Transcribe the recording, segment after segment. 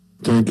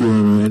Thank you.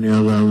 And any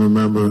other honorable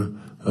member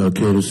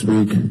care to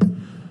speak?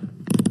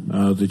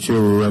 The chair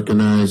will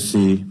recognize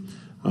the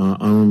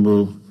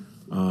honorable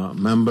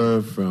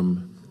member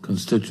from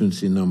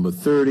constituency number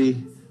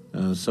 30,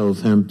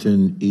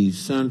 Southampton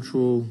East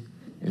Central,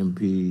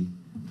 MP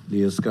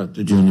Leah Scott,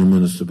 the Junior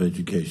Minister of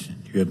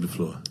Education. You have the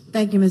floor.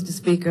 Thank you, Mr.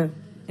 Speaker,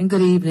 and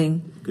good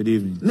evening. Good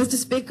evening. Mr.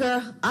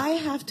 Speaker, I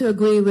have to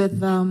agree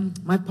with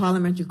my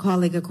parliamentary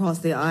colleague across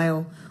the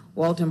aisle,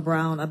 Walton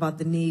Brown, about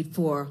the need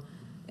for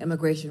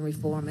immigration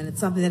reform, and it's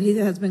something that he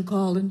has been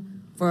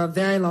calling for a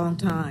very long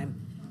time.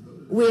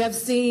 We have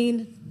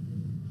seen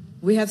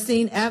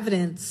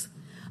evidence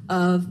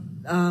of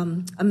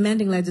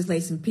amending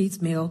legislation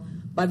piecemeal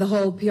by the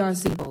whole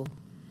PRC bill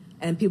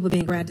and people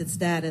being granted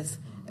status,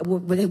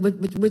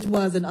 which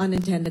was an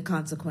unintended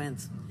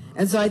consequence.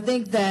 And so I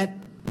think that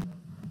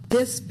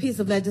this piece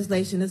of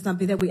legislation is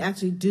something that we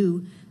actually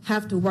do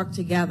have to work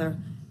together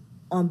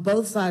on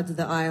both sides of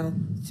the aisle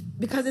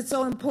because it's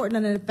so important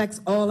and it affects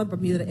all of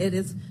Bermuda. It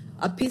is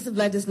a piece of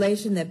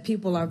legislation that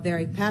people are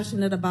very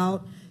passionate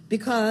about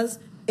because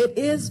it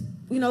is,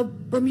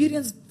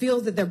 Bermudians feel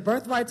that their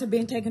birthrights are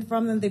being taken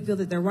from them. They feel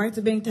that their rights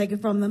are being taken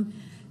from them.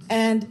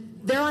 And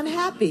they're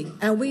unhappy.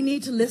 And we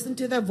need to listen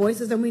to their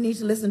voices and we need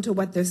to listen to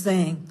what they're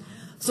saying.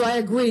 So I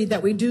agree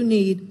that we do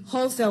need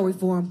wholesale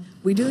reform.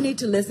 We do need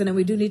to listen and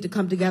we do need to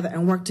come together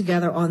and work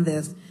together on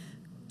this.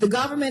 The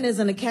government is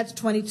in a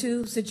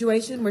catch-22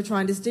 situation. We're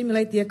trying to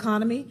stimulate the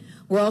economy.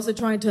 We're also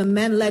trying to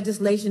amend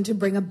legislation to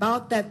bring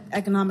about that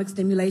economic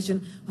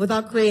stimulation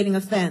without creating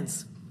a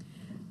fence.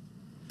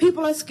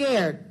 People are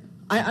scared.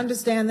 I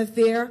understand the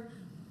fear.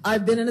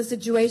 I've been in a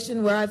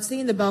situation where I've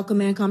seen the bellco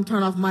man come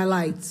turn off my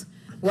lights,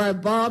 where I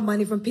borrowed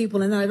money from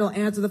people and then I don't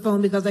answer the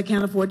phone because I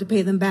can't afford to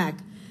pay them back.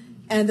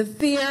 And the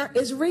fear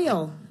is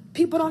real.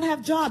 People don't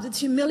have jobs. It's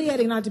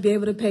humiliating not to be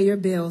able to pay your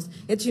bills.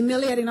 It's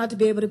humiliating not to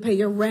be able to pay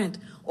your rent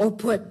or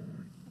put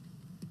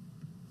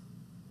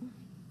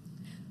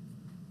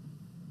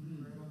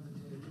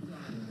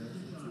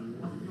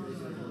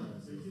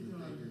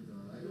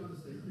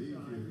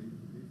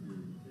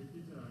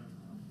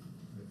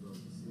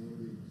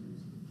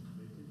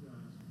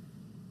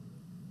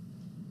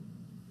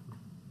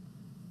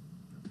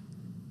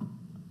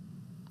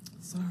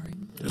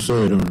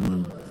Sorry, I don't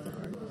remember.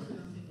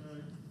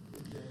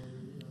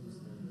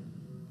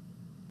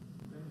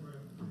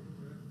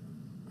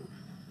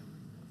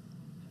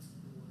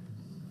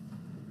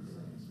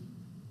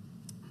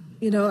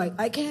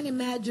 I can't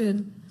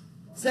imagine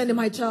sending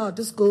my child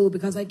to school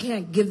because I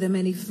can't give them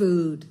any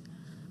food.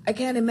 I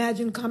can't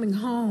imagine coming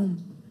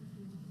home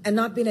and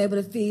not being able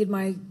to feed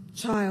my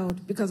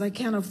child because I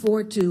can't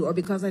afford to, or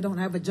because I don't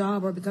have a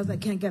job, or because I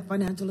can't get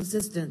financial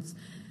assistance.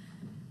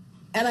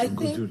 And I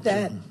think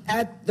that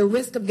at the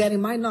risk of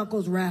getting my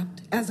knuckles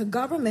rapped, as a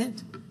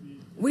government,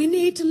 we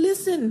need to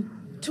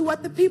listen to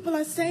what the people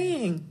are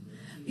saying.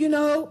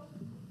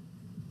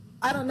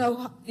 I don't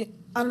know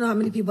how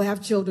many people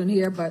have children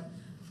here, but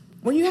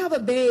when you have a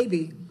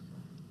baby,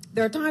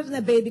 there are times when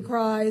that baby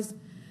cries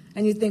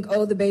and you think,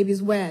 oh, the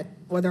baby's wet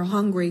or they're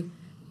hungry,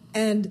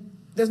 and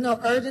there's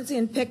no urgency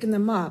in picking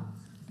them up.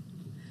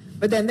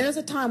 But then there's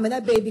a time when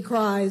that baby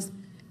cries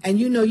and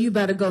you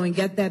better go and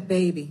get that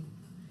baby.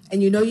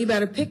 And you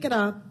better pick it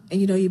up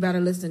and you better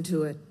listen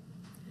to it.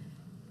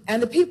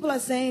 And the people are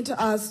saying to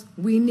us,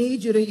 we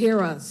need you to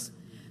hear us.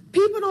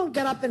 People don't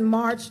get up and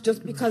march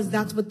just because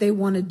that's what they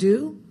want to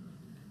do.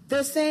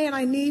 They're saying,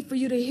 I need for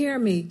you to hear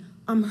me.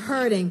 I'm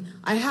hurting.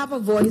 I have a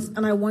voice,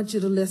 and I want you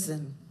to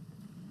listen.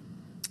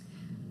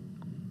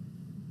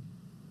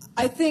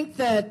 I think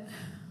that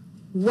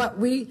what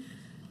we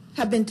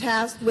have been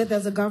tasked with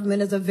as a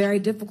government is a very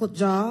difficult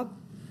job.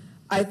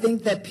 I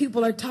think that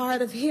people are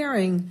tired of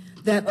hearing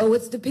that, oh,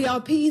 it's the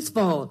PRP's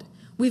fault.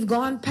 We've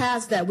gone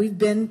past that. We've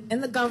been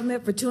in the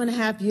government for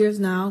 2.5 years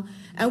now,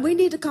 and we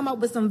need to come up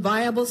with some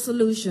viable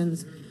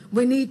solutions.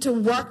 We need to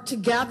work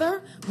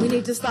together. We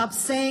need to stop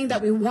saying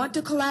that we want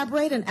to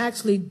collaborate and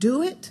actually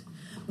do it.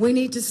 We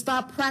need to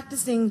stop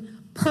practicing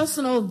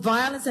personal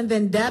violence and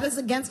vendettas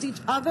against each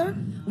other.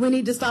 We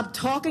need to stop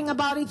talking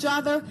about each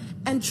other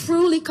and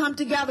truly come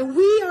together.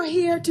 We are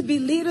here to be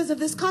leaders of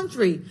this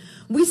country.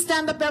 We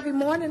stand up every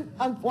morning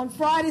on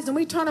Fridays and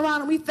we turn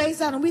around and we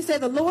face out and we say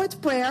the Lord's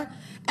Prayer,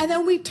 and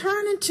then we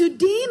turn into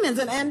demons.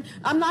 And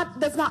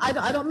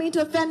I don't mean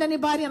to offend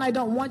anybody, and I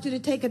don't want you to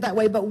take it that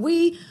way, but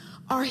we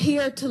are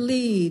here to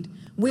lead.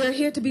 We are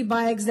here to be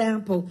by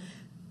example.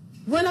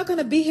 We're not going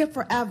to be here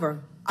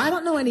forever. I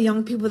don't know any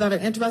young people that are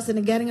interested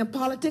in getting in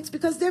politics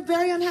because they're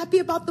very unhappy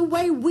about the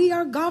way we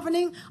are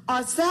governing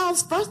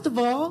ourselves, first of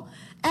all,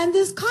 and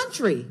this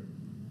country.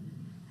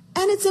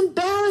 And it's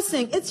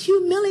embarrassing. It's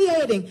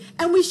humiliating.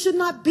 And we should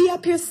not be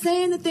up here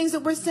saying the things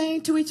that we're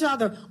saying to each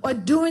other or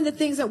doing the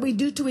things that we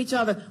do to each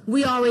other.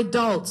 We are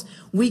adults.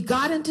 We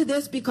got into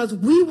this because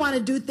we want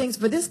to do things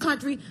for this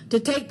country to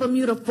take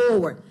Bermuda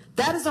forward.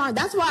 That's why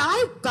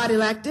I got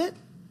elected.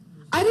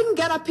 I didn't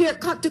get up here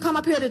to come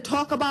up here to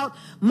talk about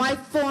my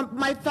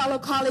fellow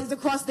colleagues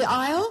across the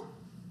aisle.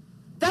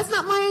 That's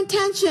not my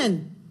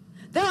intention.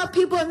 There are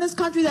people in this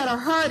country that are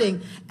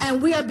hurting,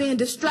 and we are being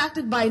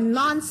distracted by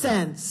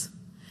nonsense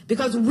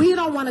because we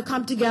don't want to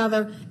come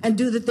together and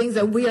do the things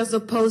that we are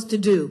supposed to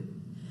do.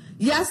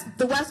 Yes,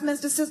 the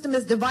Westminster system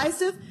is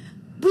divisive.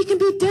 We can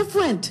be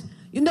different.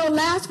 You know,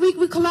 last week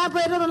we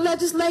collaborated on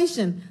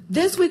legislation.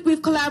 This week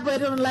we've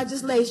collaborated on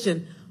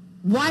legislation.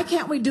 Why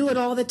can't we do it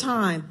all the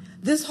time?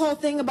 This whole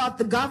thing about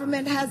the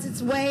government has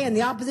its way and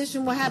the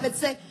opposition will have its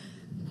say,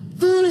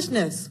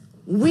 foolishness.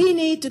 We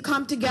need to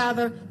come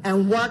together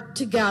and work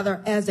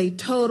together as a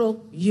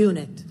total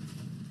unit.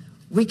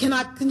 We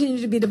cannot continue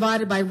to be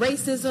divided by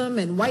racism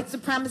and white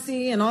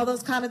supremacy and all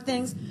those kind of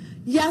things.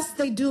 Yes,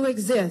 they do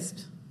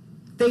exist.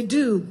 They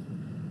do.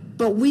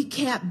 But we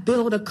can't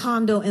build a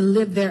condo and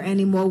live there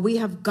anymore. We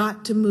have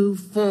got to move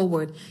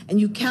forward. And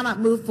you cannot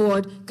move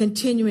forward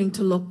continuing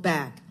to look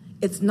back.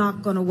 It's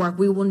not going to work.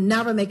 We will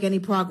never make any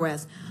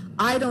progress.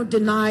 I don't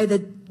deny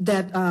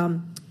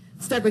that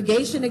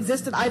segregation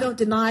existed. I don't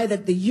deny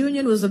that the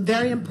union was a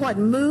very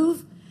important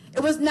move. It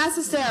was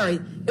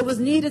necessary. It was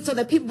needed so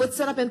that people would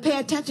sit up and pay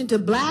attention to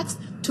blacks,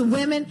 to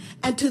women,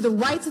 and to the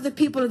rights of the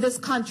people of this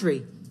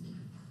country.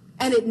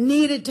 And it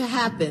needed to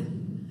happen.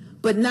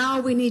 But now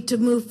we need to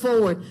move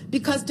forward,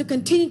 because to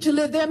continue to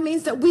live there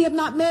means that we have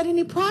not made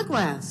any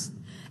progress.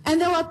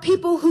 And there are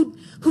people who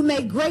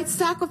made great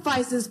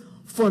sacrifices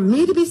for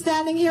me to be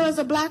standing here as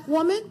a black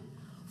woman,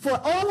 for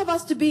all of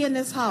us to be in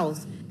this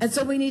house. And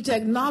so we need to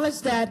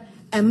acknowledge that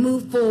and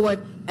move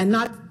forward and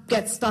not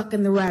get stuck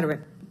in the rhetoric.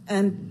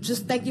 And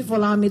just thank you for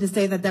allowing me to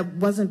say that that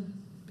wasn't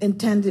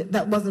intended,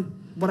 that wasn't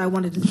what I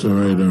wanted to say.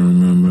 Sorry, I don't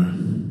remember.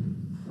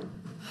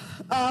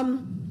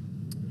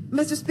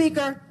 Mr.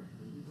 Speaker,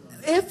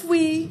 if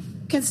we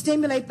can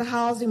stimulate the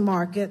housing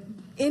market,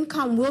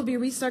 income will be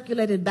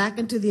recirculated back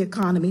into the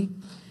economy.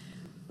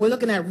 We're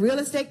looking at real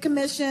estate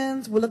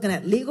commissions, we're looking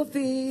at legal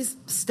fees,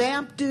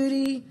 stamp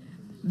duty,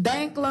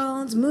 bank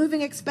loans,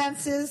 moving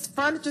expenses,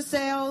 furniture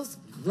sales,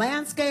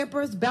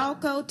 landscapers,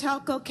 Belco,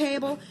 telco,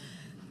 cable,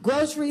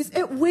 groceries.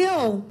 It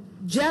will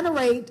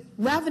generate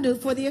revenue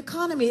for the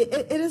economy.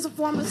 It is a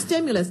form of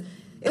stimulus.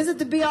 Is it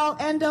the be-all,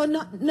 end-all?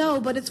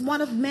 No, but it's one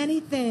of many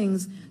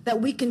things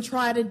that we can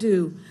try to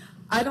do.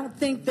 I don't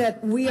think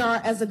that we are,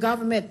 as a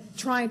government,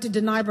 trying to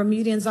deny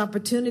Bermudians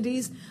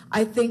opportunities.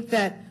 I think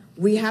that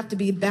we have to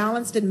be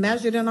balanced and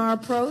measured in our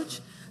approach.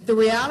 The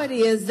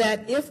reality is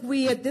that if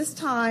we, at this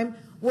time,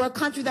 were a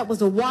country that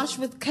was awash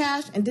with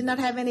cash and did not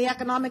have any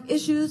economic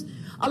issues,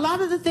 a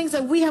lot of the things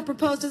that we have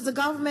proposed as a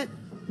government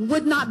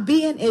would not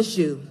be an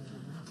issue.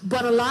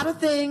 But a lot of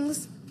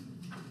things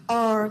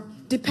are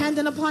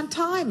dependent upon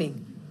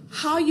timing,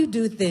 how you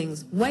do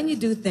things, when you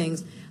do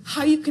things,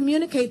 how you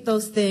communicate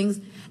those things.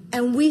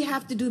 And we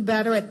have to do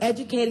better at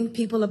educating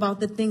people about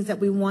the things that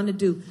we want to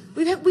do.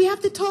 We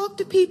have to talk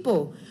to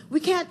people. We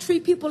can't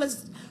treat people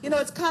as,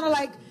 it's kind of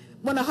like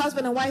when a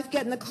husband and wife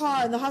get in the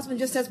car and the husband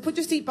just says, put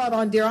your seatbelt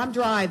on, dear, I'm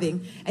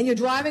driving. And you're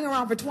driving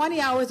around for 20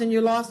 hours and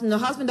you're lost, and the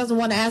husband doesn't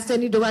want to ask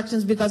any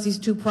directions because he's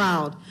too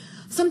proud.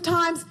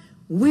 Sometimes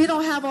we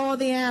don't have all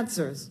the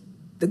answers.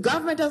 The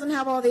government doesn't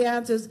have all the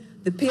answers.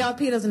 The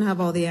PRP doesn't have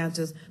all the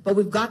answers. But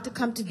we've got to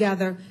come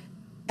together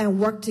and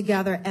work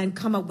together and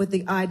come up with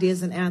the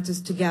ideas and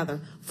answers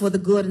together for the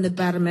good and the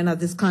betterment of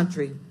this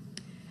country.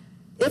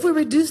 If we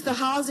reduce the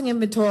housing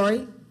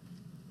inventory,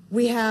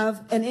 we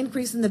have an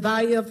increase in the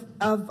value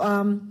of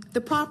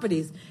the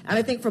properties. And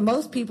I think for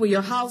most people,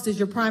 your house is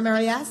your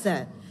primary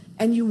asset,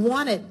 and you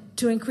want it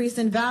to increase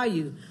in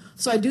value.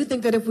 So I do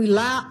think that if we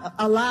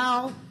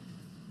allow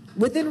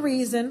within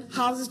reason,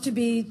 houses to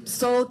be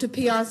sold to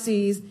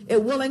PRCs,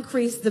 it will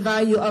increase the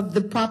value of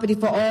the property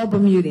for all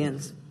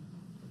Bermudians.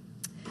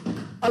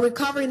 A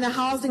recovery in the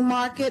housing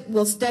market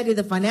will steady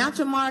the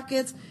financial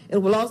markets. It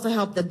will also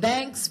help the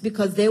banks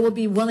because they will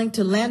be willing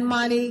to lend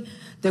money.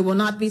 There will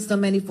not be so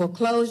many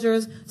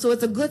foreclosures. So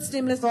it's a good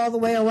stimulus all the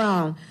way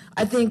around.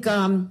 I think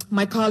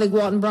my colleague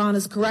Walton Brown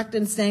is correct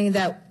in saying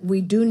that we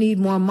do need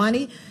more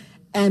money.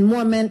 And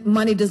more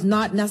money does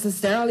not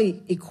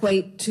necessarily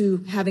equate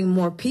to having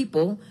more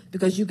people,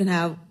 because you can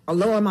have a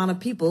lower amount of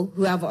people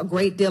who have a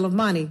great deal of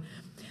money.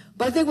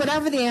 But I think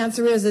whatever the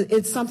answer is,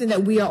 it's something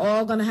that we are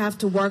all going to have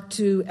to work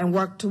to and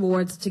work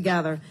towards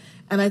together.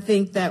 And I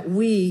think that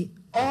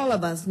all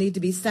of us, need to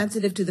be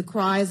sensitive to the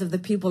cries of the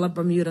people of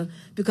Bermuda,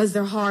 because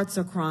their hearts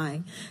are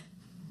crying.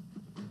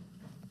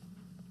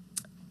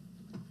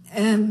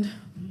 And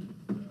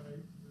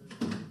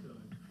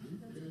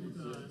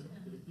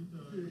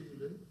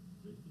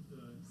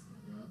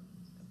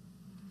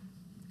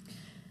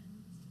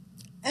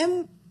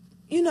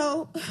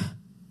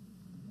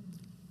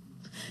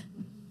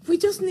we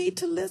just need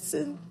to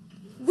listen.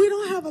 We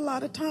don't have a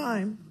lot of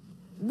time.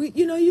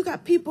 You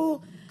got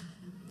people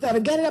that are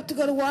getting up to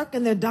go to work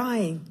and they're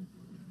dying.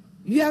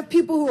 You have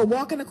people who are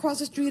walking across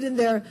the street and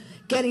they're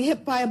getting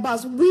hit by a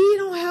bus. We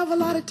don't have a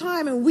lot of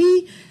time, and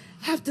we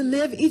have to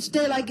live each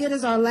day like it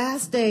is our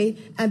last day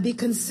and be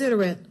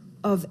considerate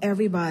of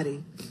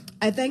everybody.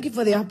 I thank you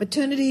for the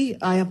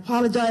opportunity. I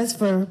apologize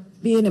for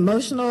being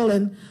emotional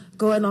and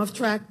going off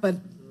track, but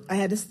I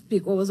had to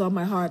speak what was on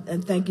my heart,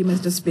 and thank you,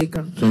 Mr.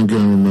 Speaker. Thank you,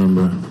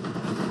 member.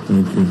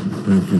 Thank you.